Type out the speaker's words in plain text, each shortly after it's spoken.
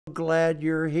Glad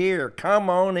you're here. Come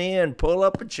on in, pull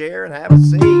up a chair and have a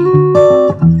seat.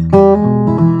 Come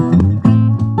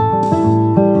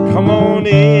on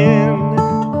in,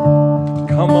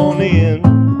 come on in.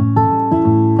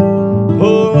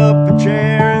 Pull up a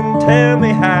chair and tell me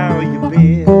how you've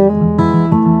been.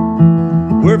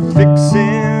 We're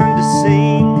fixing to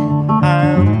sing,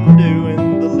 I'm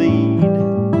doing the lead.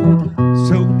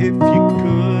 So if you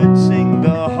could sing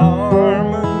the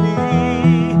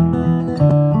harmony,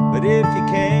 but if you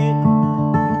can't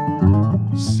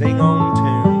sing on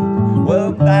tune,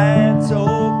 well that's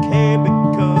okay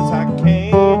because I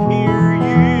can't hear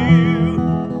you.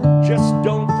 Just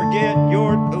don't forget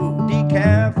your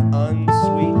decaf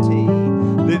unsweet tea.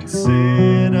 Then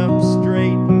sit up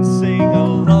straight and sing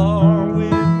along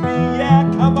with me.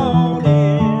 Yeah, come on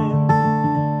in,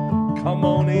 come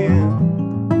on in.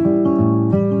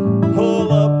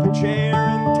 Pull up a chair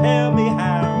and tell me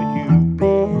how you've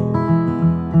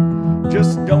been.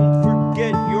 Just don't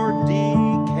forget your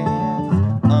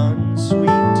decaf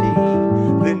unsweet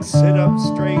tea. Then sit up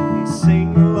straight and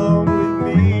sing along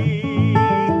with me.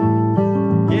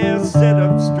 Yeah, sit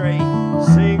up straight,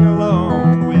 sing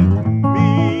along with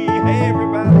me. Hey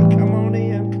everybody, come on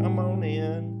in, come on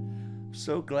in.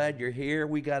 So glad you're here.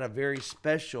 We got a very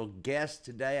special guest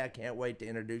today. I can't wait to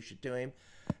introduce you to him.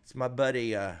 It's my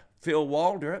buddy Phil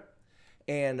Waldrep,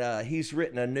 and he's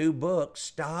written a new book,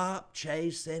 Stop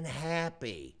Chasing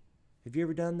Happy. Have you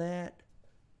ever done that?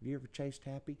 Have you ever chased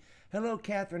happy? Hello,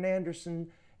 Catherine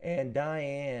Anderson and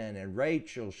Diane and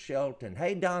Rachel Shelton.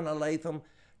 Hey, Donna Latham,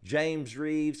 James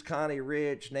Reeves, Connie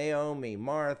Rich, Naomi,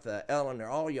 Martha, Eleanor,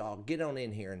 all y'all, get on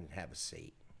in here and have a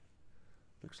seat.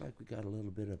 Looks like we got a little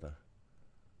bit of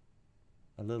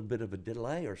a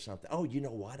delay or something. Oh, you know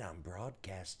what? I'm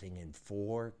broadcasting in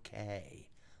 4K.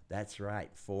 That's right,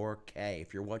 4K.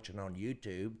 If you're watching on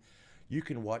YouTube, you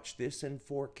can watch this in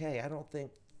 4K. I don't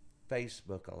think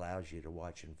Facebook allows you to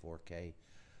watch in 4K.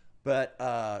 But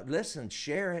listen,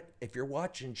 share it. If you're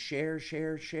watching, share,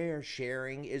 share, share.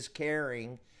 Sharing is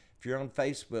caring. If you're on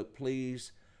Facebook,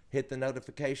 please hit the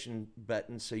notification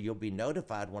button so you'll be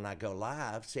notified when I go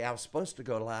live. See, I was supposed to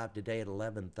go live today at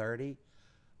 11:30.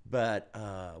 But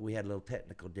we had a little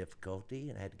technical difficulty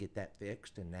and I had to get that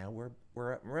fixed, and now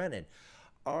we're up and running.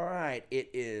 All right, it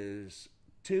is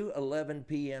 2:11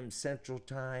 p.m. Central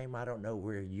Time. I don't know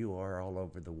where you are all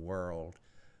over the world,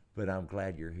 but I'm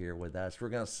glad you're here with us. We're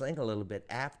going to sing a little bit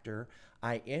after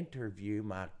I interview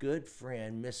my good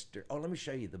friend, Mr. Oh, let me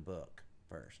show you the book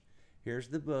first. Here's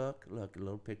the book. Look, a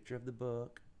little picture of the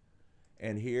book.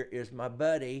 And here is my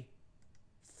buddy,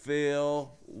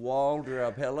 Phil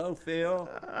Waldrep. Hello, Phil.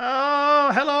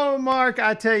 Oh, hello, Mark.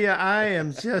 I tell you, I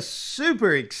am just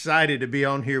super excited to be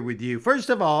on here with you.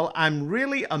 First of all, I'm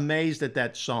really amazed at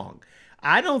that song.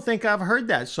 I don't think I've heard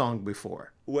that song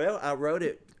before. Well, I wrote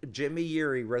it. Jimmy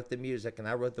Urey wrote the music, and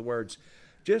I wrote the words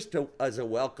just as a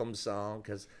welcome song,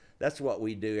 because that's what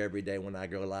we do every day when I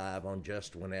go live on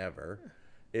Just Whenever,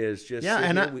 is just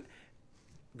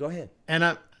go ahead.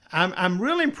 And I'm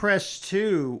really impressed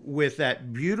too with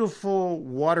that beautiful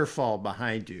waterfall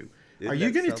behind you. Are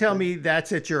you going to tell me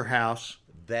that's at your house?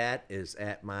 That is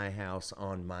at my house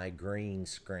on my green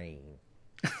screen.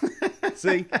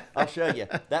 See, I'll show you.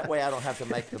 That way I don't have to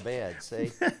make the bed,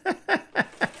 see?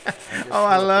 Oh,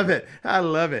 I love it. I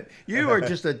love it. You are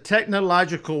just a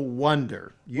technological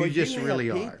wonder. You just really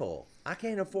are. People. I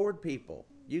can't afford people.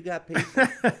 You got people.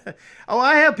 Oh,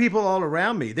 I have people all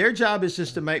around me. Their job is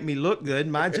just to make me look good.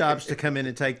 My job's to come in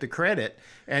and take the credit.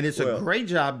 And it's a great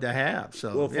job to have.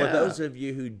 So, well, for those of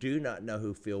you who do not know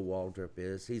who Phil Waldrep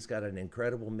is, he's got an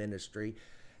incredible ministry.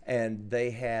 And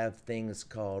they have things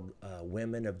called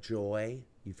Women of Joy.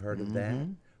 You've heard of that?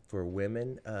 For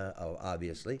women,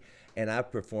 obviously. And I've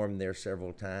performed there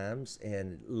several times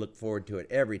and look forward to it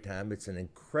every time. It's an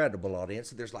incredible audience.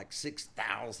 There's like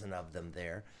 6,000 of them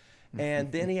there.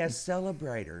 And then he has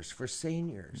celebrators for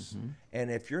seniors. And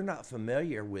if you're not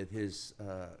familiar with his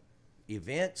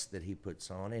events that he puts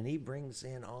on, and he brings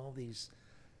in all these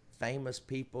famous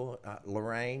people.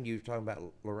 Lorraine, you were talking about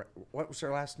Lorraine. What was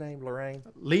her last name, Lorraine?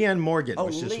 Leanne Morgan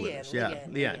was just with us.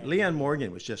 Yeah, Leanne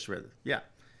Morgan was just with us. Yeah.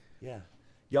 Yeah.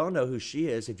 Y'all know who she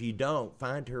is. If you don't,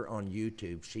 find her on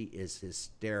YouTube. She is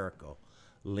hysterical.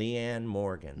 Leanne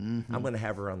Morgan. I'm going to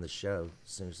have her on the show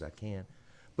as soon as I can.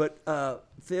 But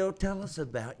Phil, tell us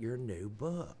about your new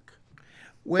book.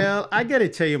 Well, I got to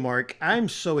tell you, Mark, I'm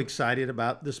so excited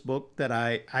about this book that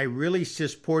I really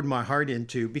just poured my heart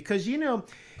into, because, you know,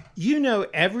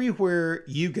 everywhere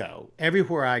you go,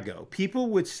 everywhere I go, people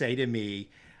would say to me,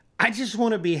 I just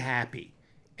want to be happy.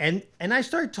 And I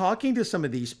start talking to some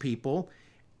of these people,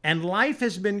 and life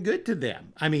has been good to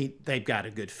them. I mean, they've got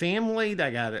a good family,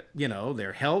 they got a,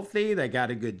 they're healthy, they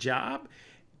got a good job.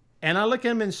 And I look at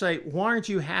them and say, why aren't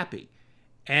you happy?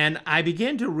 And I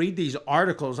begin to read these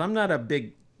articles. I'm not a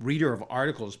big reader of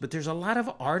articles, but there's a lot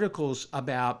of articles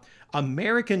about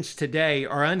Americans today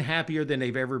are unhappier than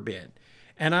they've ever been.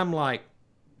 And I'm like,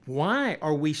 why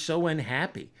are we so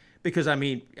unhappy? Because I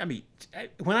mean,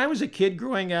 when I was a kid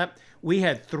growing up, we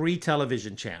had 3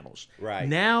 television channels. Right.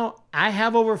 Now I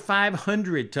have over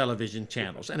 500 television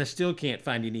channels, and I still can't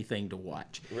find anything to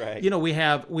watch. Right. We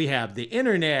have the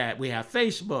internet, we have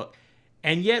Facebook,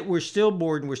 and yet we're still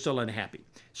bored and we're still unhappy.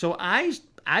 So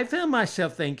I found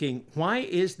myself thinking, why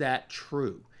is that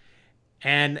true?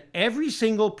 And every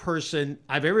single person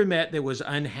I've ever met that was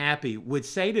unhappy would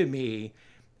say to me,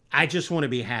 I just want to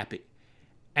be happy.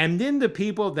 And then the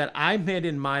people that I met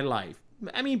in my life,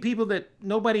 I mean, people that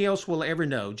nobody else will ever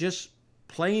know, just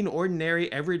plain,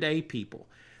 ordinary, everyday people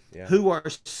who are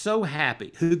so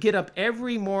happy, who get up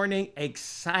every morning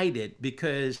excited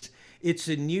because it's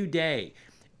a new day.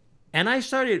 And I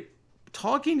started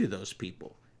talking to those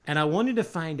people, and I wanted to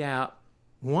find out,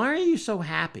 why are you so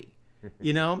happy?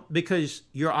 Because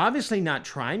you're obviously not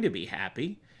trying to be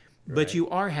happy, but you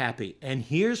are happy. And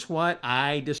here's what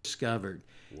I discovered.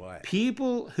 What?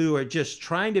 People who are just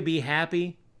trying to be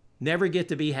happy never get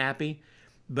to be happy.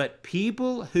 But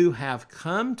people who have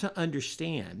come to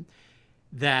understand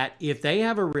that if they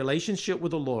have a relationship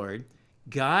with the Lord,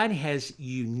 God has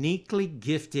uniquely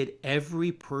gifted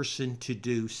every person to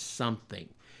do something.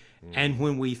 And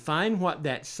when we find what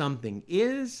that something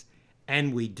is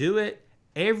and we do it,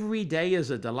 every day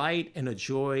is a delight and a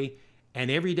joy.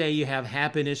 And every day you have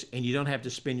happiness, and you don't have to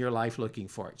spend your life looking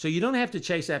for it. So you don't have to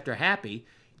chase after happy.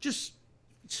 Just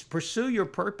pursue your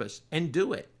purpose and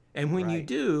do it. And when you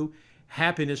do,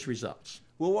 happiness results.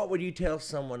 Well, what would you tell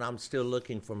someone, I'm still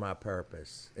looking for my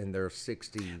purpose, and they're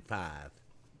 65?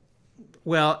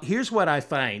 Well, here's what I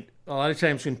find a lot of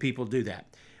times when people do that.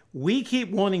 We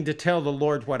keep wanting to tell the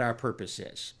Lord what our purpose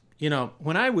is.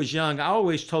 When I was young, I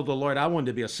always told the Lord I wanted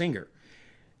to be a singer.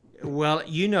 Well,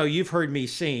 you've heard me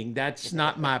sing. That's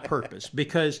not my purpose,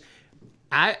 because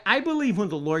I believe when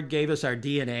the Lord gave us our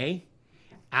DNA,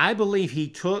 I believe he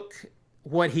took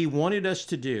what he wanted us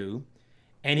to do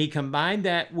and he combined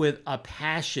that with a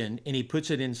passion and he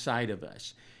puts it inside of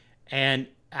us. And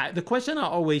the question I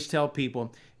always tell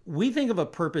people, we think of a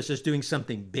purpose as doing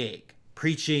something big,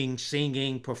 preaching,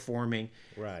 singing, performing.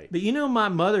 Right. But my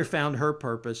mother found her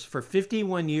purpose. For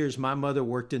 51 years, my mother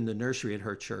worked in the nursery at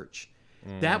her church.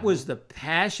 That was the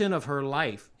passion of her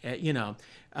life. In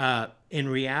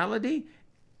reality,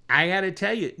 I got to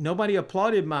tell you, nobody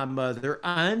applauded my mother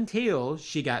until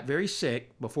she got very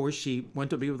sick before she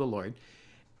went to be with the Lord.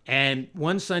 And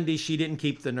one Sunday, she didn't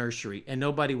keep the nursery, and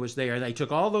nobody was there. They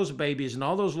took all those babies and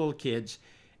all those little kids,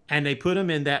 and they put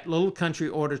them in that little country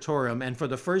auditorium. And for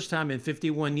the first time in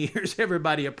 51 years,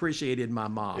 everybody appreciated my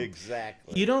mom.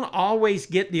 Exactly. You don't always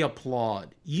get the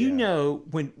applaud.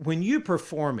 When you're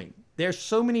performing, there's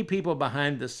so many people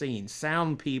behind the scenes,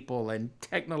 sound people and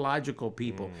technological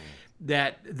people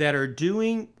that are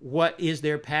doing what is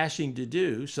their passion to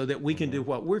do so that we can do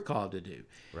what we're called to do.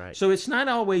 Right. So it's not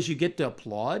always you get to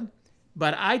applaud,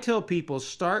 but I tell people,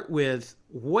 start with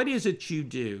what is it you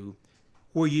do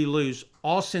where you lose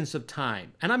all sense of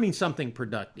time? And I mean something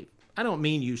productive. I don't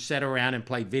mean you sit around and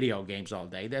play video games all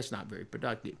day. That's not very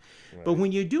productive. Right. But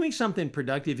when you're doing something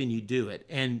productive and you do it,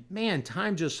 and man,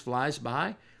 time just flies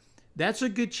by, that's a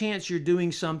good chance you're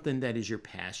doing something that is your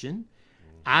passion.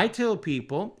 I tell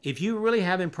people, if you're really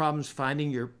having problems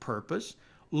finding your purpose,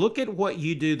 look at what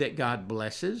you do that God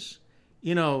blesses.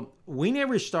 We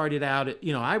never started out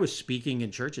I was speaking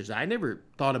in churches. I never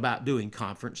thought about doing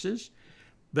conferences.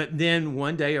 But then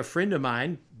one day a friend of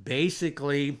mine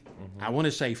basically, I want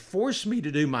to say, forced me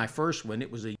to do my first one.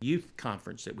 It was a youth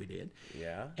conference that we did.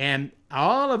 Yeah. And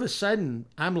all of a sudden,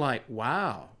 I'm like,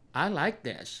 wow, I like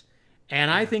this.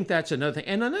 And I think that's another thing.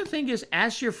 And another thing is,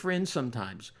 ask your friends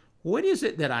sometimes, what is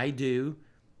it that I do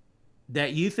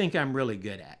that you think I'm really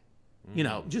good at?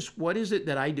 Just what is it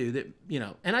that I do that,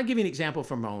 and I'll give you an example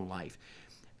from my own life.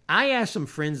 I asked some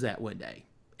friends that one day,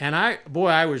 and I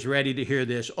was ready to hear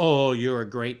this. Oh, you're a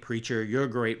great preacher. You're a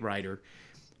great writer.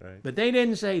 Right. But they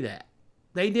didn't say that.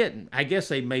 They didn't. I guess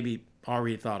they maybe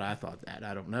already thought I thought that.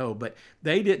 I don't know. But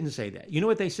they didn't say that. You know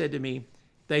what they said to me?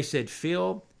 They said,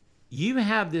 Phil, you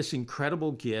have this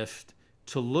incredible gift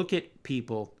to look at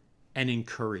people and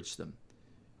encourage them.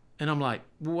 And I'm like,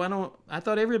 well, I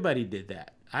thought everybody did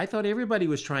that. I thought everybody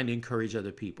was trying to encourage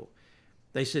other people.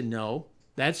 They said, no,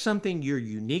 that's something you're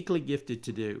uniquely gifted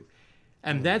to do.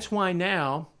 And that's why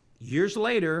now, years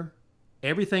later,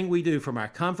 Everything we do, from our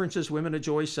conferences, Women of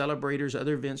Joy, Celebrators,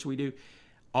 other events we do,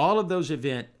 all of those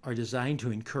events are designed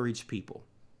to encourage people.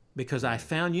 Because I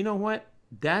found, you know what?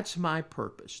 That's my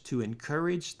purpose, to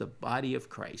encourage the body of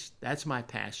Christ. That's my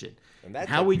passion. And that's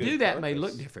how a we good do that purpose. may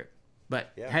look different.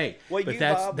 But Yeah. hey, Well, but you've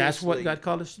that's what obviously- God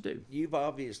called us to do. You've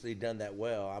obviously done that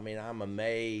well. I mean, I'm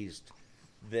amazed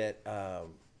that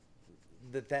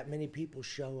that many people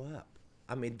show up.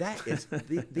 I mean, that is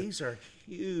these are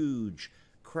huge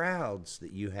crowds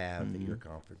that you have at your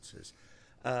conferences.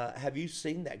 Have you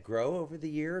seen that grow over the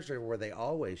years, or were they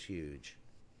always huge?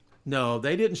 No,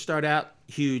 they didn't start out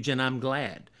huge, and I'm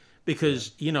glad,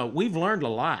 because you know, we've learned a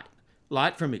lot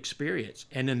from experience.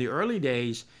 And in the early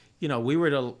days, you know, we were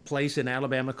at a place in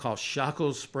Alabama called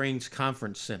Shackles Springs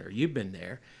Conference Center. You've been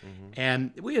there,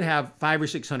 and we'd have 500 or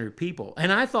 600 people,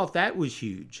 and I thought that was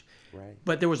huge. Right.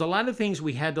 But there was a lot of things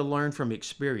we had to learn from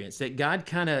experience, that God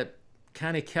kind of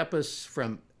kept us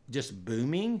from just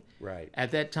booming Right.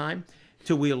 at that time,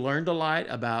 till we learned a lot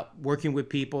about working with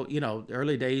people. You know, the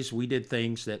early days we did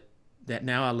things that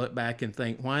now I look back and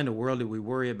think, why in the world did we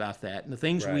worry about that? And the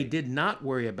things we Right. did not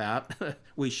worry about,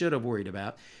 we should have worried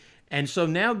about. And so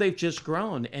now they've just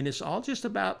grown, and it's all just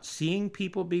about seeing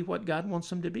people be what God wants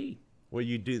them to be. Well,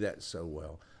 you do that so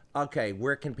well. Okay,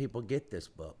 where can people get this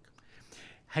book?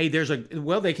 Hey,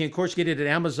 they can of course get it at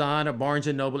Amazon or Barnes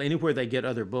and Noble, anywhere they get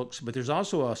other books, but there's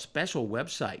also a special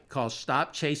website called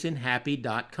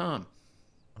stopchasinghappy.com.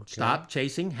 Okay.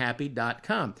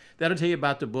 Stopchasinghappy.com. That'll tell you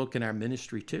about the book and our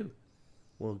ministry too.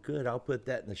 Well, good. I'll put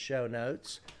that in the show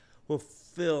notes. Well,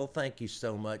 Phil, thank you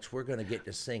so much. We're going to get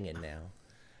to singing now.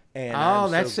 And Oh,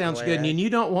 I'm that so sounds glad. good. And you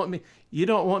don't want me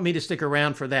to stick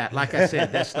around for that. Like I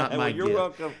said, that's not my Well, you're gift.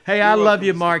 welcome. Hey, You're I love welcome.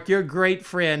 you, Mark. You're a great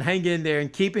friend. Hang in there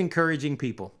and keep encouraging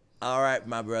people. All right,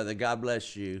 my brother. God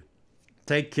bless you.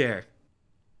 Take care.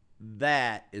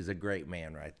 That is a great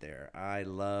man right there. I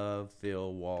love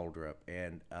Phil Waldrep,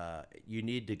 and you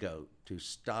need to go to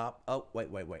stop. Oh, wait.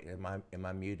 Am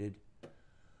I muted?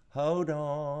 Hold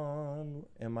on.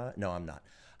 Am I? No, I'm not.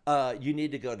 You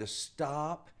need to go to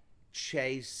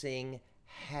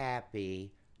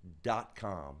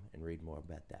stopchasinghappy.com and read more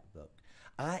about that book.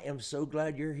 I am so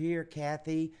glad you're here,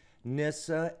 Kathy,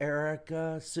 Nissa,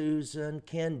 Erica, Susan,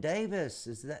 Ken Davis.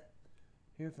 Is that?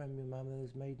 Hear from me, my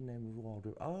mother's maiden name was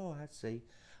Walter. Oh, I see.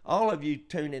 All of you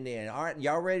tuning in. All right,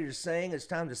 y'all ready to sing? It's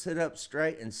time to sit up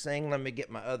straight and sing. Let me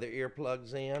get my other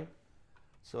earplugs in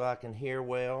so I can hear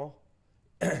well.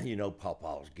 You know,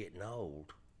 Pawpaw's getting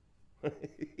old.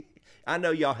 I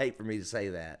know y'all hate for me to say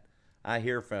that. I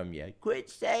hear from you. Quit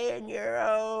saying you're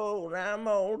old. I'm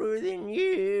older than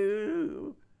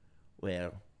you.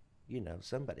 Well, you know,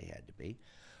 somebody had to be.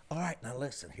 All right, now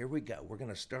listen, here we go. We're going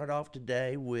to start off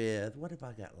today with, what have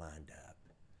I got lined up?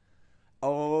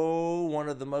 Oh, one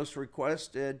of the most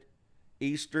requested,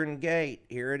 Eastern Gate.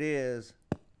 Here it is.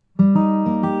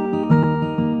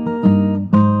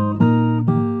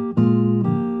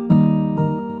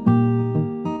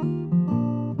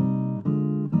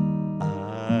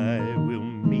 I will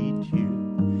meet you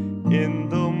in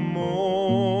the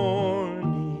morning,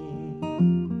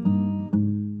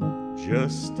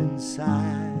 just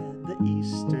inside the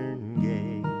Eastern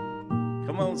Gate.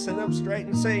 Come on, sit up straight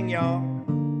and sing, y'all.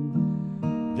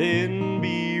 Then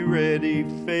be ready,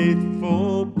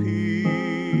 faithful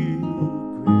pilgrim,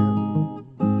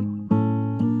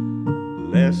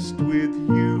 lest with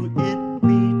you it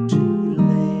be too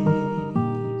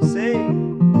late. Sing.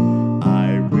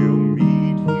 I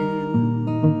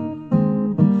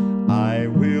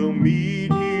will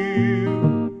meet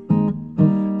you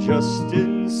just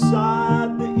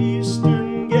inside the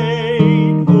Eastern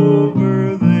Gate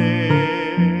over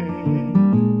there.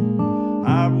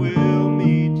 I will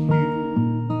meet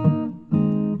you.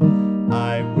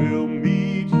 I will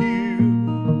meet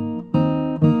you.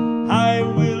 I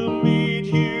will meet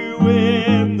you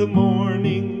in the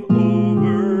morning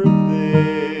over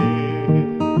there.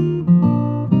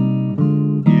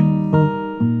 If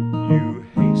you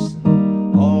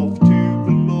hasten off to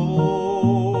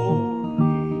glory,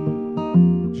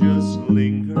 just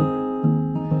linger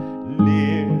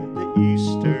near the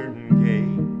Eastern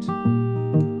Gate.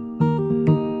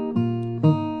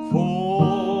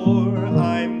 For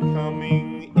I'm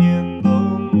coming in the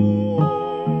morning,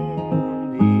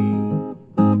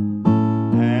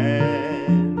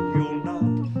 and you'll not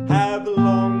have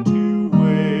long to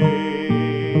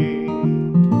wait.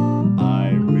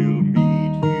 I will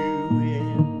meet you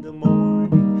in the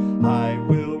morning. I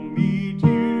will meet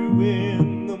you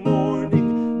in the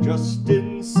morning, just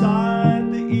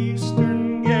inside the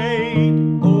Eastern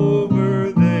Gate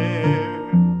over there.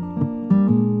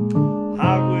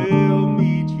 I will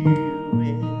meet you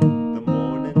in the morning.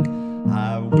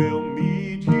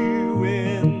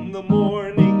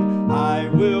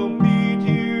 will meet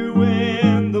you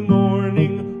in the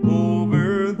morning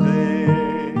over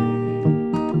there.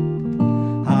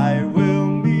 I will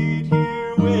meet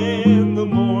you in the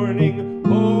morning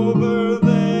over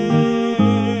there.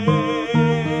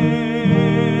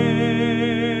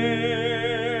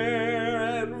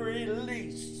 And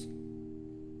release.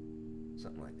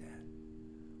 Something like that.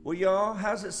 Well, y'all,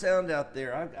 how's it sound out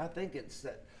there? I think it's...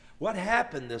 What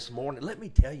happened this morning? Let me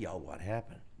tell y'all what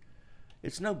happened.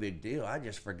 It's no big deal. I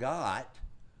just forgot.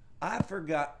 I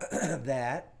forgot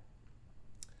that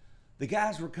the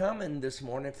guys were coming this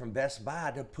morning from Best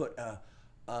Buy to put an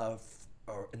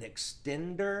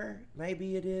extender,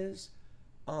 maybe it is,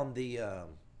 on my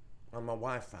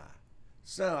Wi-Fi.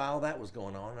 So all that was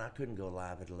going on. I couldn't go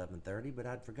live at 11:30, but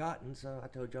I'd forgotten, so I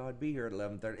told y'all I'd be here at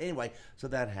 11:30. Anyway, so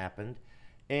that happened,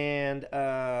 and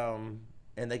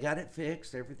they got it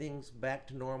fixed. Everything's back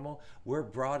to normal. We're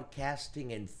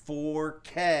broadcasting in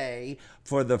 4K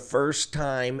for the first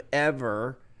time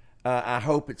ever. I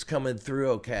hope it's coming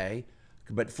through okay.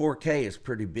 But 4K is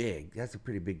pretty big. That's a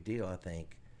pretty big deal, I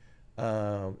think.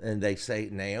 And they say,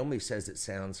 Naomi says it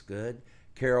sounds good.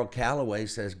 Carol Calloway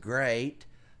says great.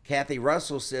 Kathy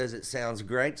Russell says it sounds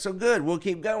great. So good, we'll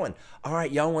keep going. All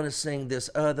right, y'all want to sing this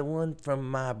other one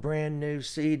from my brand new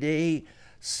CD,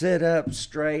 Sit Up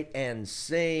Straight and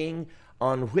Sing,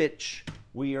 on which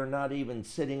we are not even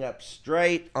sitting up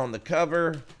straight on the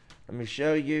cover. Let me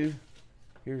show you.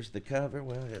 Here's the cover.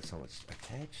 Well, I got so much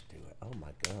attached to it. Oh,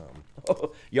 my gum.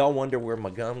 Oh, y'all wonder where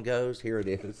my gum goes? Here it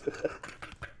is.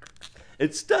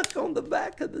 It's stuck on the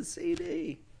back of the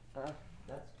CD.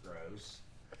 That's gross.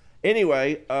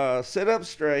 Anyway, Sit Up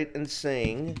Straight and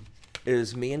Sing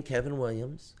is me and Kevin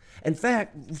Williams. In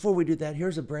fact, before we do that,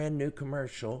 here's a brand new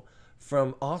commercial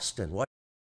from Austin. What?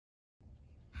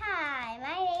 Hi,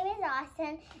 my name is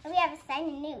Austin, and we have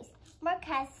exciting news. Mark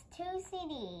has 2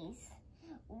 CDs.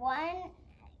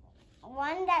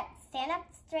 One that Stand Up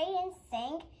Straight and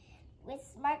Sing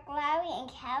with Mark Lowry and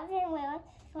Calvin Williams.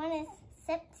 One is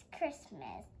Sipped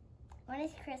Christmas. One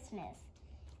is Christmas.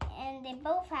 And they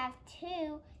both have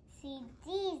 2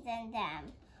 CDs in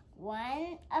them.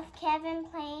 One of Kevin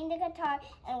playing the guitar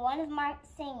and one of Mark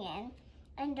singing.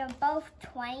 And they're both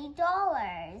 $20.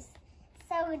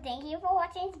 So thank you for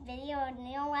watching this video.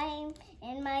 Neil Wayne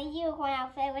in my unicorn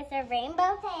outfit with a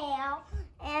rainbow tail.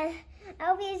 And I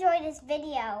hope you enjoyed this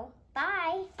video.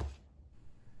 Bye.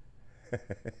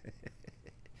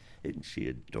 Isn't she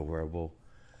adorable?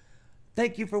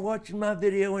 Thank you for watching my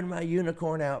video in my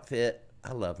unicorn outfit.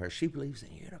 I love her. She believes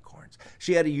in unicorns.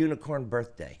 She had a unicorn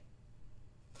birthday.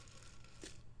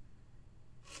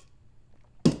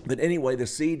 But anyway, the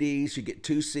CDs, you get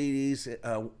 2 CDs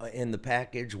in the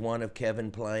package, one of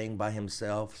Kevin playing by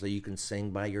himself so you can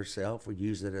sing by yourself or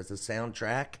use it as a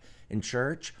soundtrack in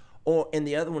church. And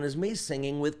the other one is me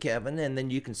singing with Kevin, and then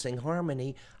you can sing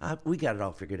harmony. We got it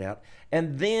all figured out.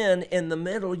 And then in the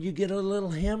middle, you get a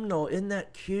little hymnal. Isn't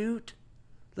that cute?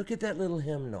 Look at that little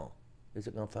hymnal. Is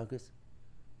it going to focus?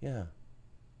 Yeah.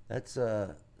 That's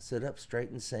Sit Up Straight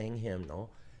and Sing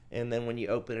hymnal. And then when you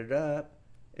open it up,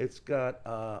 it's got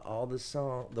all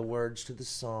the words to the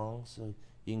song, so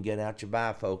you can get out your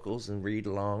bifocals and read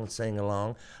along, sing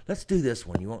along. Let's do this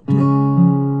one. You want to?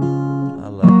 I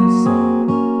love this song.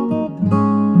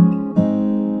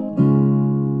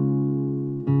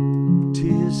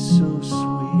 'Tis so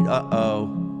sweet. Uh-oh.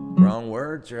 Wrong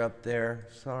words are up there.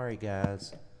 Sorry,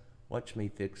 guys. Watch me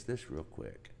fix this real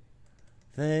quick.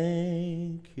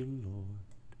 Thank you, Lord,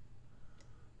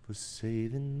 for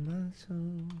saving my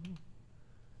soul.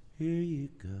 Here you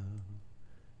go.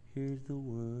 Here's the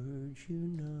words you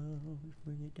know.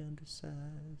 Bring it down to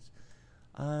size.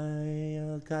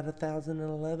 I got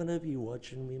 1,011 of you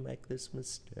watching me make this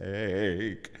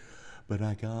mistake, but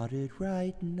I got it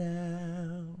right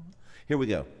now. Here we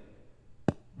go.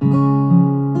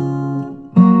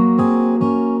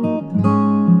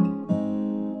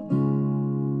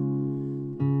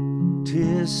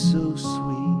 Tis so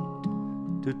sweet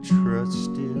to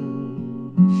trust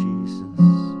in Jesus,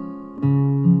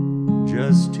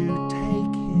 just to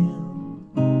take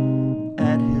him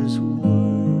at his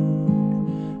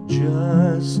word,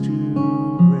 just to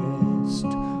rest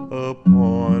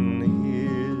upon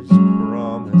his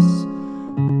promise,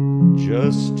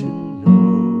 just to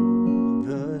know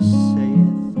thus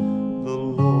saith the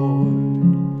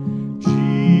Lord.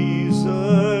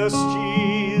 Jesus,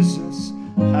 Jesus,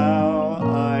 how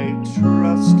I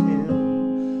trust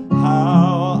him,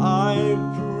 how I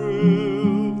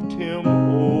proved him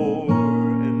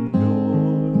o'er and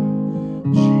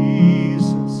o'er.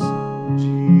 Jesus,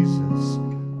 Jesus,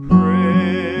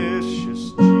 precious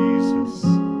Jesus,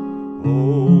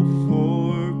 oh,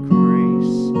 for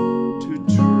grace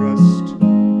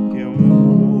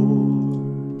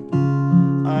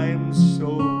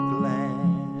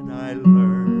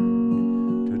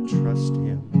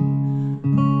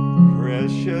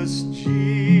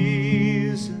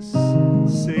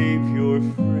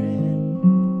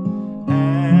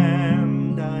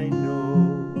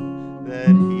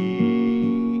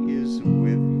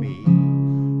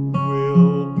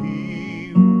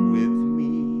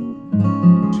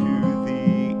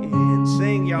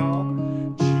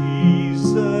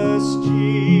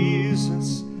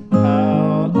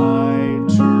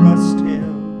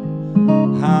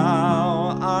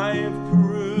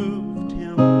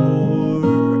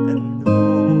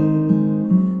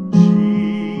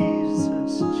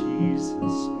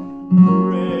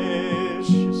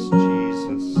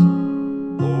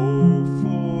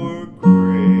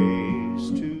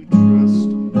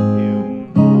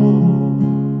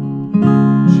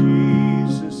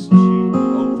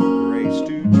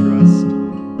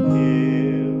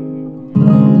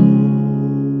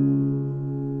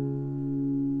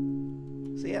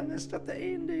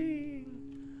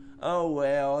Oh,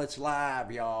 well, it's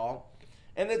live, y'all.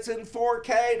 And it's in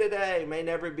 4K today. May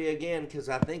never be again because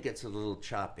I think it's a little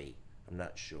choppy. I'm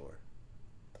not sure.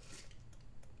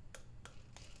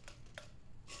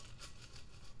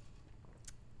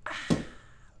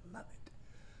 Love it.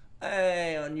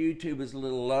 Hey, on YouTube it's a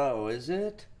little low, is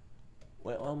it?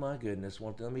 Well, oh my goodness.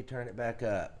 Well, let me turn it back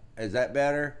up. Is that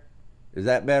better? Is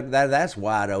that better? That's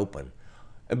wide open.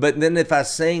 But then if I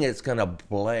sing, it's going to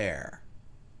blare.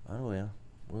 Oh, well.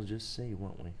 We'll just see,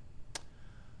 won't we?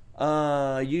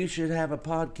 You should have a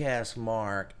podcast,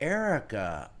 Mark.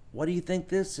 Erica, what do you think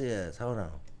this is? Hold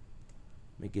on.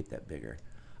 Let me get that bigger.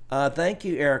 Thank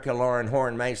you, Erica Lauren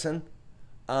Horn Mason.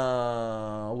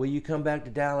 Will you come back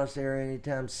to Dallas area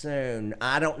anytime soon?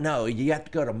 I don't know. You have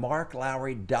to go to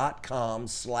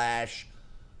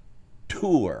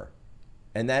marklowry.com/tour.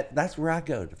 And that's where I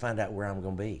go to find out where I'm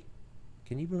going to be.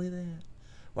 Can you believe that?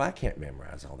 Well, I can't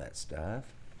memorize all that stuff.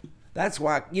 That's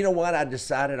why, you know what, I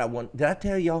decided did I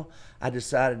tell y'all? I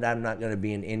decided I'm not going to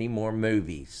be in any more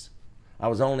movies. I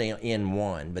was only in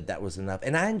one, but that was enough.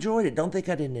 And I enjoyed it. Don't think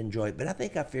I didn't enjoy it, but I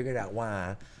think I figured out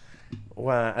why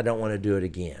I don't want to do it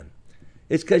again.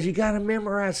 It's because you got to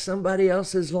memorize somebody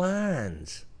else's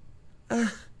lines.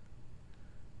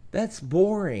 That's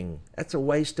boring. That's a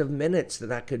waste of minutes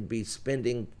that I could be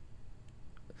spending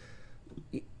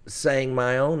saying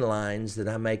my own lines that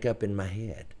I make up in my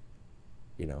head,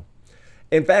 you know.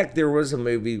 In fact, there was a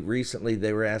movie recently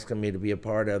they were asking me to be a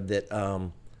part of that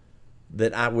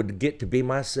that I would get to be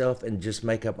myself and just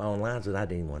make up my own lines, and I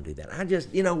didn't want to do that. I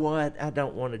just, you know what? I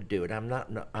don't want to do it.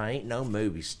 I ain't no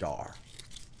movie star,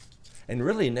 and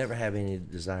really never have any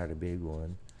desire to be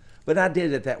one. But I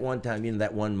did at that one time, you know,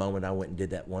 that one moment I went and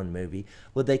did that one movie.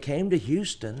 Well, they came to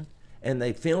Houston, and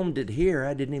they filmed it here.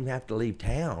 I didn't even have to leave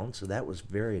town, so that was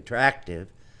very attractive,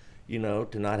 you know,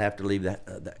 to not have to leave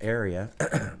the area.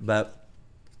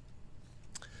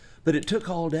 But it took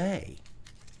all day,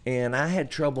 and I had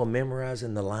trouble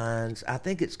memorizing the lines. I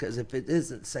think it's because if it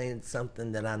isn't saying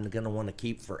something that I'm going to want to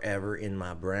keep forever in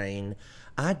my brain,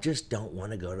 I just don't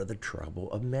want to go to the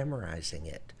trouble of memorizing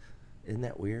it. Isn't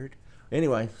that weird?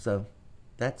 Anyway, so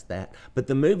that's that. But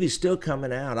the movie's still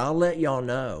coming out. I'll let y'all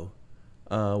know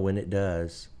when it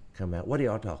does come out. What are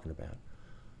y'all talking about?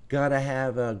 Gotta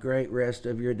have a great rest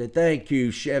of your day. Thank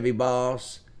you, Chevy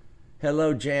Boss.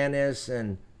 Hello, Janice,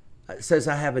 and it says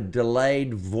I have a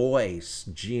delayed voice,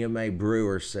 GMA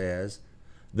Brewer says.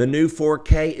 The new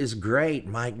 4K is great,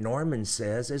 Mike Norman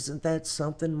says. Isn't that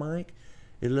something, Mike?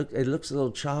 It looks a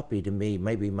little choppy to me.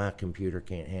 Maybe my computer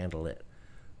can't handle it.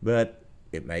 But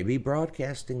it may be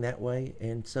broadcasting that way,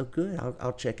 and so good.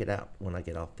 I'll check it out when I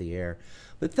get off the air.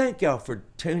 But thank y'all for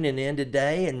tuning in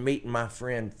today and meeting my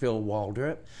friend Phil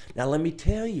Waldrep. Now let me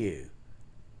tell you,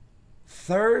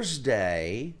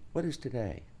 Thursday, what is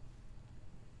today?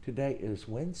 Today is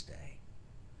Wednesday.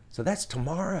 So that's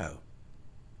tomorrow.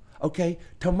 Okay,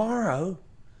 tomorrow,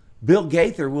 Bill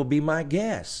Gaither will be my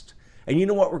guest. And you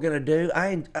know what we're going to do?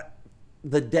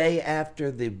 The day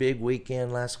after the big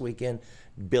weekend, last weekend,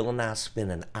 Bill and I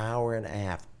spent an hour and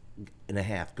a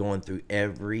half going through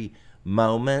every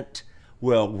moment.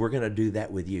 Well, we're going to do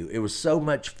that with you. It was so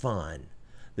much fun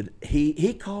that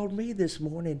he called me this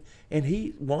morning, and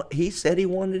he said he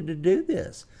wanted to do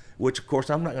this. Which, of course,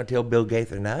 I'm not going to tell Bill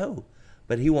Gaither no,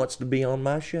 but he wants to be on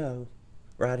my show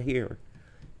right here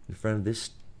in front of this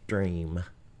stream.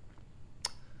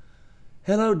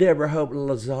 Hello, Deborah Hope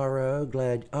Lazaro.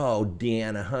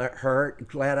 Deanna Hurt.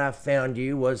 Glad I found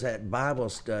you. Was at Bible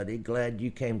study. Glad you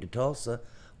came to Tulsa.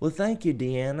 Well, thank you,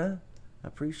 Deanna. I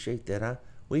appreciate that.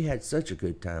 We had such a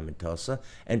good time in Tulsa.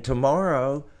 And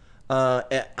tomorrow,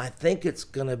 I think it's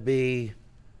going to be...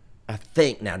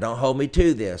 now don't hold me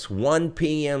to this, 1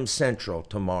 p.m. Central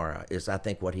tomorrow is, I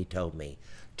think, what he told me.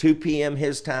 2 p.m.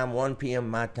 his time, 1 p.m.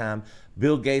 my time.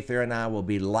 Bill Gaither and I will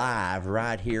be live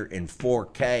right here in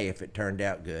 4K if it turned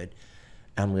out good.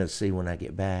 I'm going to see when I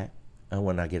get back,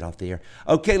 when I get off the air.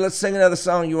 Okay, let's sing another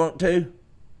song. You want to?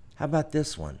 How about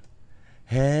this one?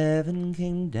 Heaven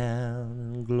came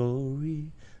down and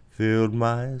glory filled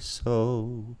my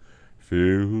soul,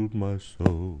 filled my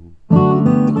soul.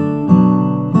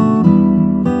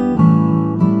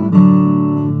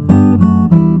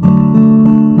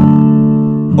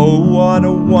 Oh, what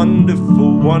a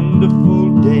wonderful,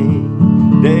 wonderful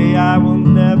day I will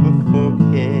never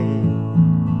forget.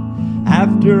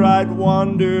 After I'd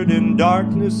wandered in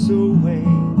darkness away,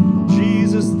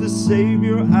 Jesus the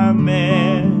Savior I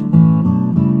met.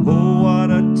 Oh, what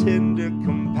a tender,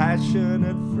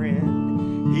 compassionate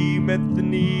friend. He met the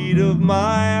need of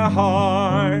my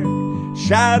heart.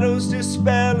 Shadows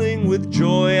dispelling, with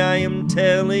joy I am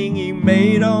telling, He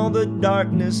made all the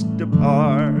darkness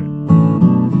depart.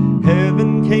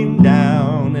 Heaven came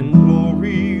down and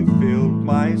glory filled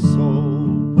my soul.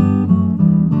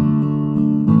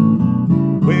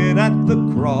 When at the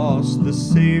cross the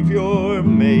Savior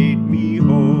made me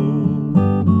whole,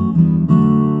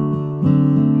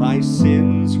 my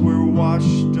sins were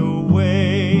washed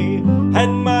away,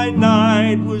 and my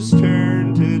night was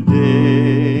turned to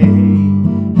day.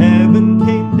 Heaven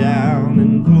came down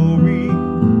and glory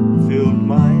filled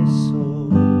my soul.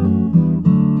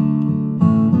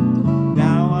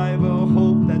 Now I've a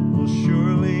hope that will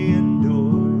surely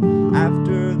endure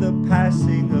after the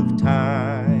passing of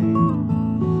time.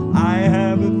 I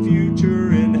have a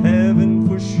future in heaven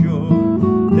for sure,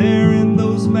 there in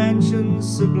those mansions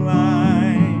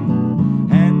sublime.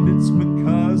 And it's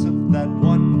because of that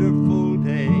wonderful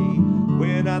day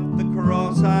when at the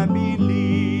cross I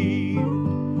believed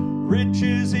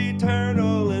riches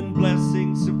eternal and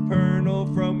blessings supernal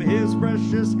from his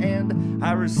precious hand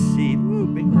I received. Ooh,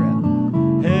 big breath.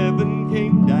 Heaven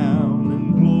came down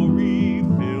and glory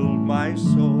filled my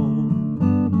soul.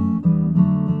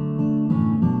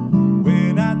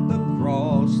 When at the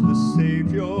cross the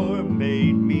Savior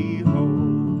made me whole,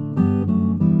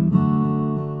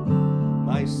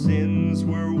 my sins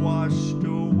were washed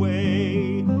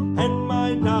away, and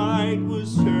my night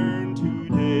was turned to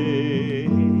day.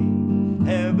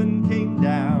 Heaven came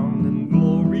down and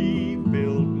glory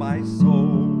filled my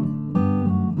soul.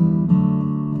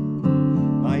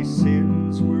 My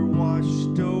sins were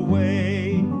washed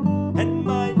away, and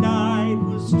my night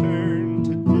was turned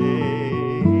to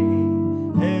day.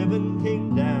 Heaven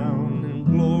came down and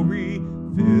glory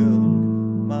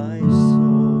filled my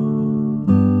soul.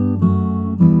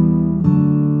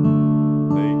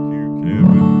 Thank you,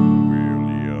 Kevin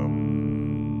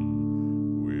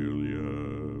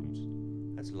Williams.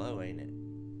 That's low, ain't it?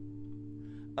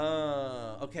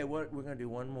 Okay, what we're gonna do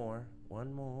one more that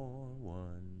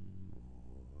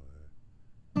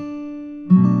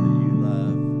you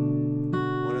love.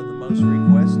 One of the most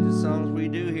requested songs we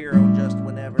do here on Just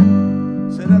Whenever.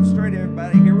 Sit up straight,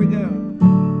 everybody. Here we go.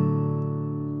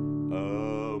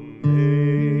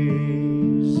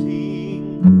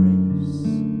 Amazing grace,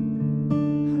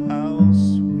 how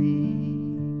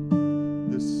sweet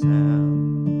the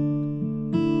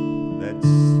sound that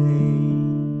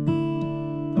saved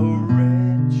a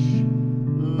wretch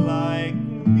like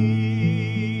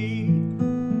me.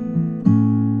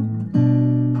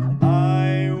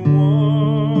 I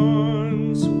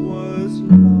once was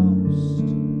lost,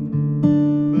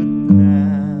 but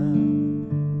now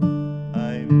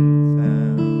I'm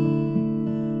found.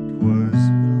 'Twas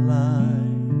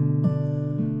blind,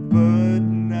 but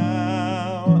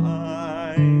now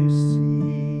I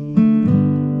see.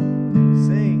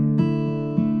 Sing.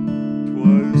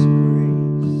 'Twas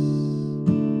grace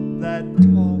that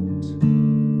taught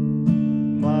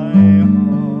my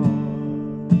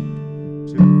heart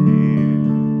to fear,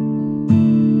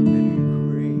 and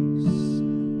grace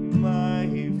my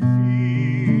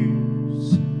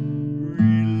fears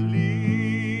relieved.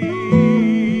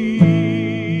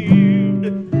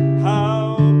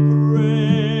 How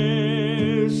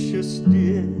precious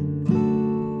did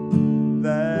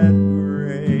that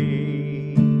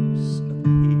grace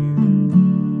appear,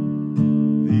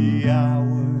 the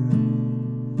hour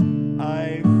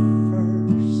I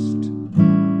first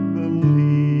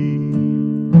believed.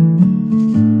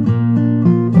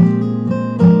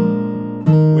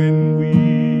 When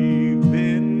we've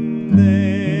been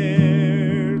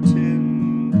there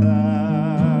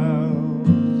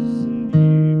 10,000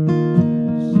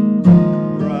 years,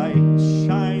 bright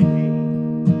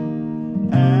shining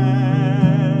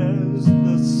as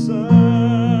the sun,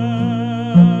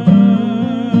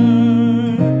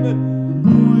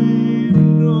 we've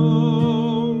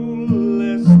no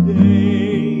less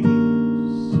days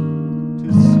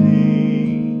to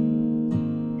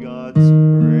sing God's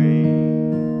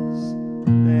praise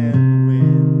than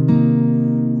when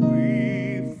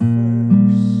we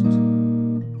first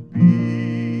begun.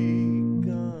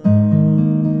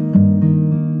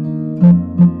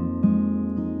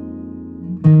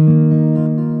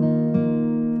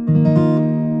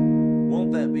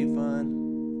 Won't that be fun?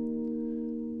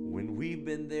 When we've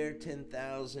been there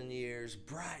 10,000 years,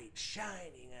 bright,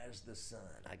 shining as the sun.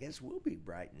 I guess we'll be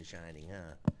bright and shining,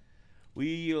 huh?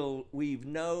 We've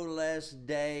no less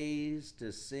days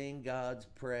to sing God's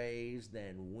praise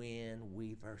than when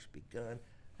we first begun.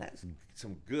 That's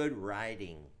some good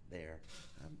writing there.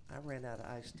 I ran out of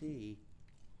iced tea.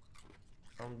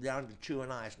 I'm down to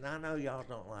chewing ice. Now I know y'all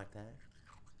don't like that.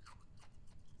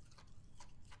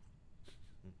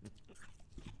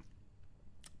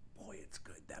 Boy, it's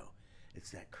good though.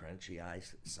 It's that crunchy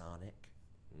ice at Sonic.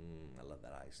 I love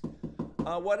that ice.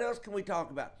 What else can we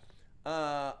talk about?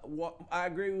 I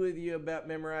agree with you about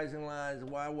memorizing lines.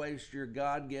 Why waste your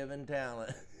God-given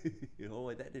talent? Oh,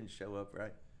 wait, that didn't show up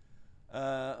right.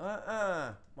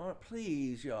 Mark,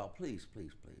 please, y'all, please.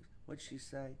 What'd she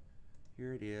say?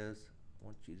 Here it is. I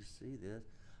want you to see this.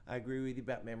 I agree with you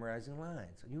about memorizing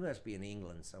lines. You must be in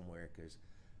England somewhere, because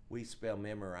we spell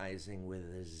memorizing with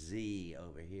a Z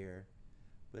over here.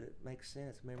 But it makes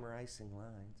sense, memorizing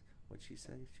lines. What'd she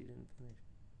say? She didn't finish.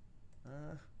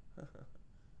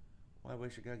 Why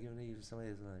waste your God-given you for somebody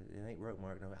that's like, it ain't wrote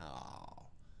Mark. No. Oh,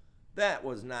 that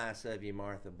was nice of you,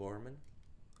 Martha Borman.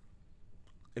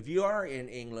 If you are in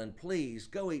England, please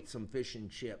go eat some fish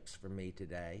and chips for me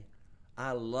today.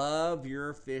 I love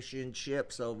your fish and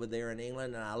chips over there in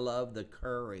England, and I love the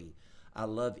curry. I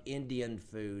love Indian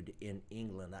food in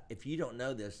England. If you don't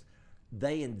know this,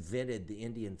 they invented the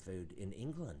Indian food in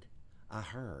England. I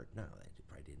heard. No, they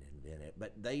probably didn't invent it,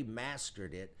 but they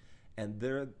mastered it, and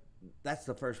that's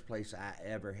the first place I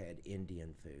ever had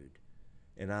Indian food,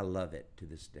 and I love it to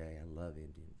this day. I love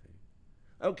Indian food.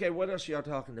 Okay, what else y'all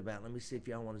talking about? Let me see if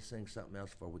y'all want to sing something else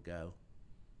before we go.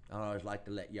 I always like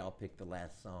to let y'all pick the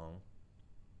last song,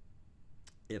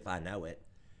 if I know it.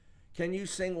 Can you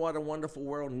sing What a Wonderful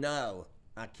World? No,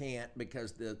 I can't,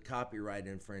 because the copyright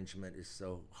infringement is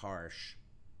so harsh.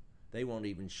 They won't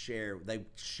even share. They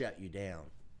shut you down.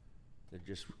 They're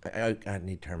just, I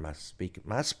need to turn my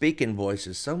speaking voice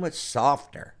is so much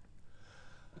softer.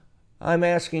 I'm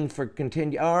asking for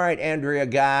continue. All right, Andrea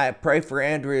Guy, pray for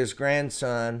Andrea's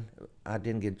grandson. I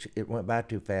didn't get, it went by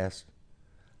too fast.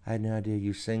 I had no idea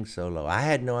you sing solo. I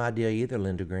had no idea either,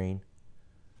 Linda Green.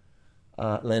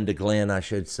 Linda Glenn, I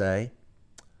should say.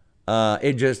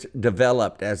 It just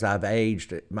developed as I've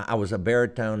aged. I was a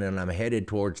baritone, and I'm headed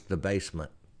towards the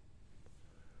basement.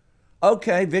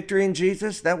 Okay, victory in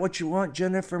Jesus. That what you want,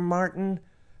 Jennifer Martin?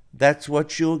 That's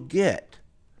what you'll get.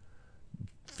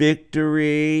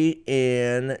 Victory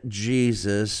in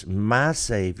Jesus, my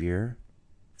Savior,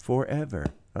 forever.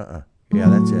 Yeah,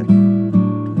 that's it.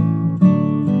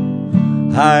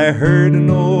 I heard an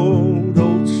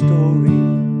old story,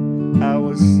 how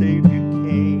a Savior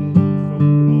came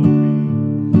from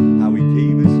glory, how he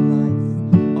gave his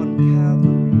life on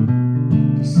Calvary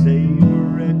to save a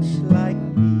wretch like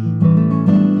me.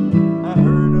 I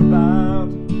heard about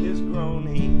his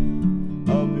groaning,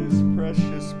 of his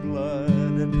precious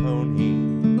blood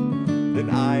atoning. Then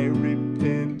I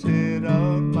repented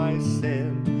of my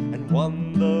sin and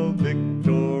won the victory.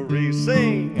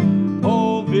 Sing,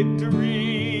 oh,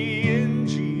 victory in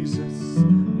Jesus,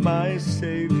 my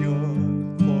Savior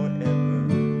forever.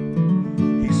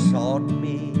 He sought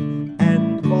me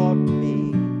and bought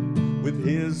me with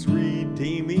his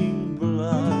redeeming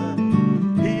blood.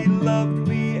 He loved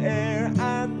me ere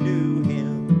I knew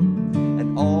him,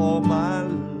 and all my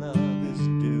love is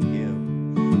due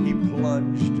him. He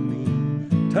plunged me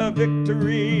to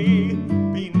victory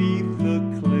beneath the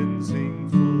cleansing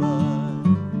flood.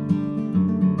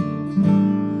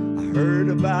 I heard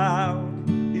about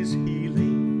his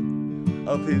healing,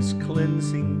 of his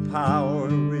cleansing power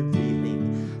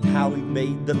revealing, how he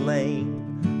made the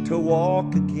lame to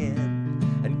walk again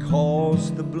and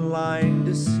caused the blind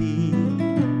to see.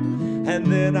 And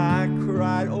then I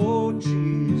cried, oh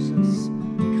Jesus,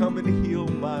 come and heal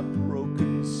my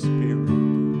broken spirit.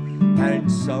 And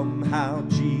somehow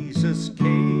Jesus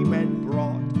came and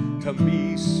brought to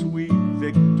me sweet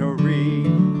victory.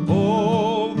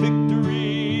 Oh,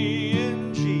 victory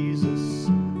in Jesus,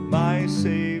 my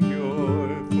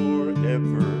Savior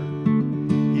forever.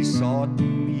 He sought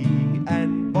me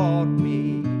and bought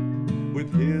me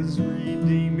with his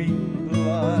redeeming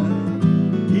blood.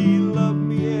 He loved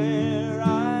me ere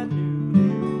I knew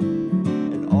him,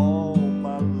 and all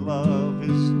my love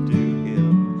is due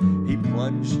him. He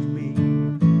plunged me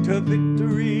to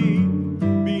victory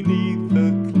beneath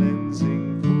the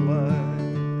cleansing flood.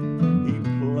 He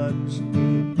plunged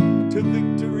me to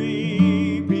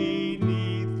victory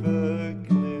beneath the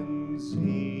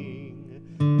cleansing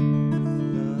flood.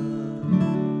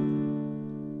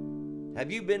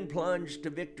 Have you been plunged to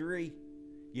victory?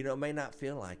 You know, it may not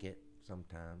feel like it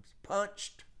sometimes.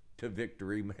 Punched to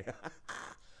victory.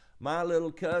 My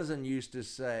little cousin used to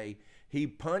say, he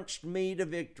punched me to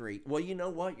victory. Well, you know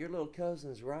what? Your little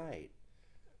cousin's right.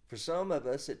 For some of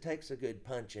us, it takes a good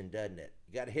punching, doesn't it?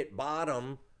 You got to hit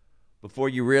bottom before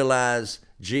you realize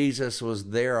Jesus was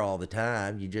there all the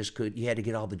time. You had to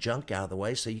get all the junk out of the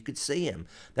way so you could see him.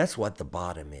 That's what the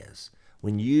bottom is.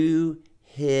 When you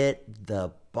hit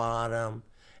the bottom,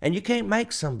 and you can't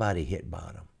make somebody hit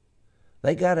bottom.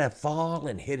 They got to fall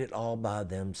and hit it all by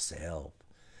themselves.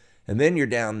 And then you're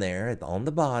down there on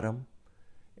the bottom,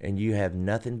 and you have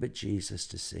nothing but Jesus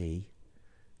to see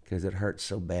because it hurts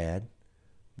so bad.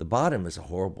 The bottom is a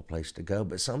horrible place to go,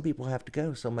 but some people have to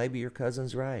go, so maybe your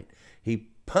cousin's right. He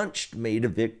punched me to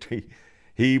victory.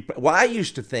 Well, I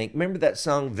used to think, remember that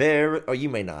song, or you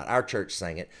may not, our church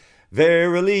sang it.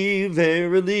 Verily,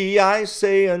 verily, I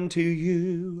say unto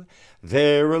you,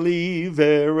 verily,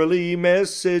 verily,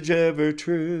 message ever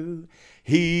true.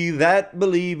 He that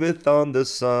believeth on the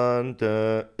Son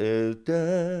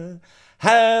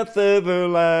hath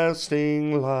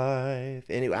everlasting life.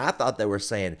 Anyway, I thought they were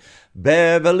saying,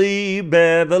 Beverly,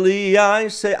 Beverly, I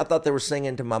say. I thought they were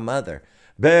singing to my mother.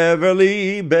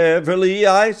 Beverly, Beverly,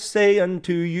 I say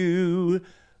unto you.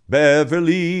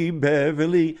 Beverly,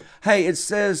 Beverly. Hey, it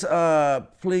says,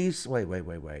 please,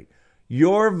 wait.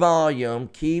 Your volume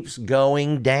keeps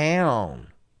going down.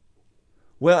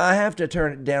 Well, I have to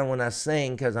turn it down when I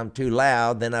sing because I'm too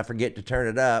loud. Then I forget to turn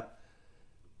it up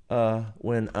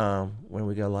when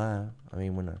we go live. I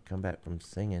mean, when I come back from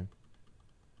singing.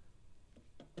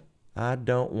 I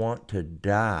don't want to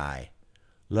die.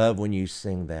 Love when you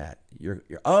sing that.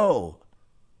 Oh,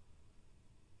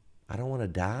 I don't want to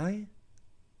die?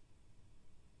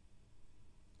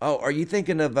 Oh, are you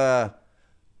thinking of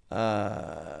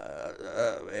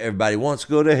everybody wants to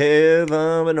go to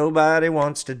heaven, but nobody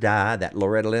wants to die? That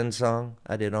Loretta Lynn song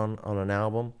I did on an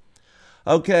album.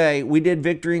 Okay, we did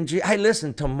Victory in Jesus. Hey,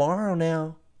 listen, tomorrow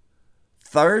now,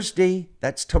 Thursday,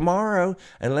 that's tomorrow,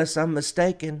 unless I'm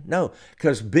mistaken. No,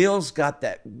 because Bill's got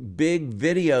that big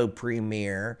video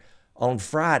premiere on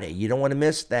Friday. You don't want to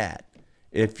miss that.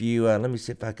 If you, let me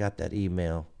see if I got that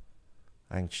email.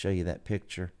 I can show you that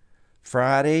picture.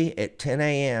 Friday at 10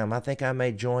 a.m. I think I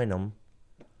may join them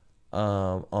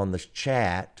on the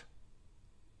chat.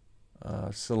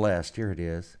 Celeste, here it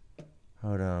is.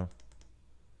 Hold on.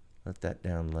 Let that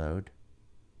download.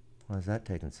 Why is that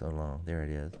taking so long? There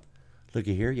it is.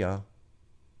 Looky here, y'all.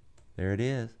 There it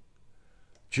is.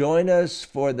 Join us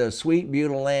for the Sweet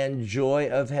Beautiful Land Joy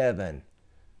of Heaven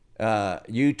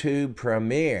YouTube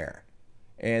premiere.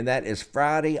 And that is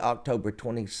Friday, October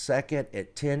 22nd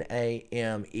at 10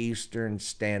 a.m. Eastern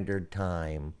Standard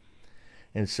Time.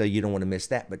 And so you don't want to miss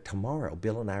that. But tomorrow,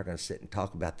 Bill and I are going to sit and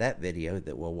talk about that video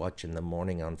that we'll watch in the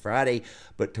morning on Friday.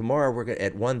 But tomorrow we're going to,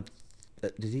 at 1,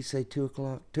 did he say 2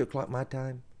 o'clock? 2 o'clock my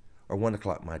time? Or 1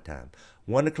 o'clock my time?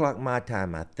 1 o'clock my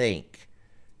time, I think.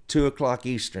 2 o'clock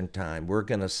Eastern time, we're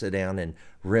going to sit down and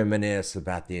reminisce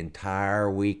about the entire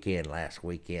weekend, last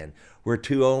weekend. We're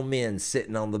two old men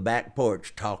sitting on the back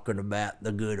porch talking about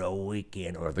the good old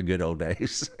weekend or the good old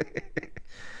days.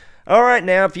 All right,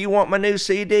 now, if you want my new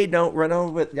CD, don't run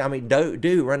over,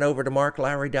 do run over to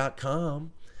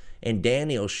marklowry.com, and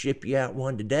Danny will ship you out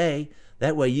one today.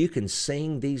 That way you can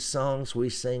sing these songs we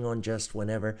sing on Just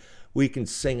Whenever. We can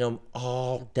sing them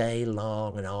all day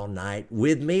long and all night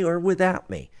with me or without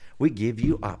me. We give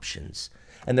you options.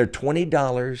 And they're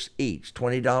 $20 each.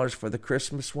 $20 for the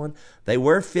Christmas one. They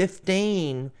were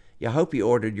 $15. I hope you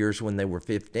ordered yours when they were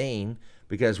 $15,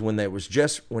 because when it was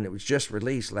just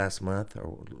released last month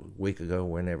or a week ago,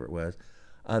 whenever it was,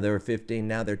 they were $15.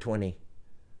 Now they're $20.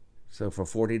 So for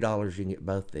 $40 you can get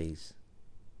both these.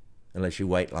 Unless you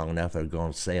wait long enough, it'll go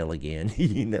on sale again.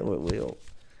 You know it will.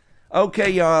 Okay,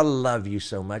 y'all, I love you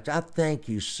so much. I thank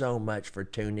you so much for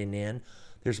tuning in.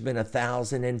 There's been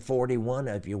 1,041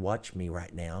 of you watch me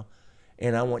right now.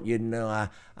 And I want you to know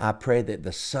I pray that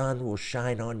the sun will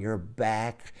shine on your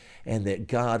back and that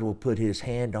God will put his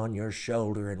hand on your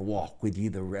shoulder and walk with you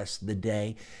the rest of the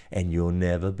day. And you'll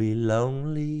never be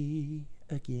lonely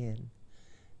again.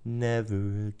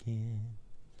 Never again.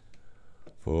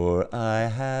 For I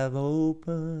have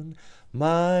opened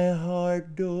my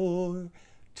heart door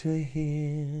to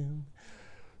him.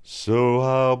 So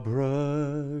I'll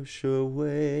brush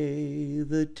away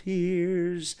the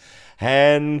tears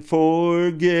and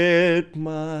forget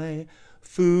my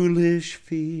foolish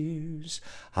fears.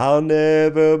 I'll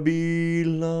never be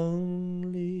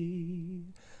lonely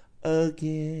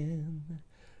again.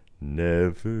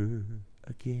 Never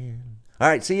again. All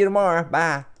right, see you tomorrow.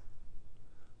 Bye.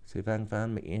 See if I can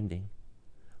find my ending.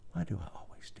 Why do I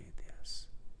always do this?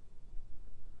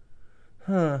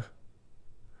 Huh.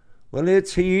 Well,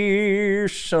 it's here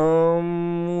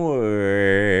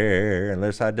somewhere,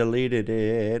 unless I deleted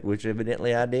it, which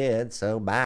evidently I did, so bye.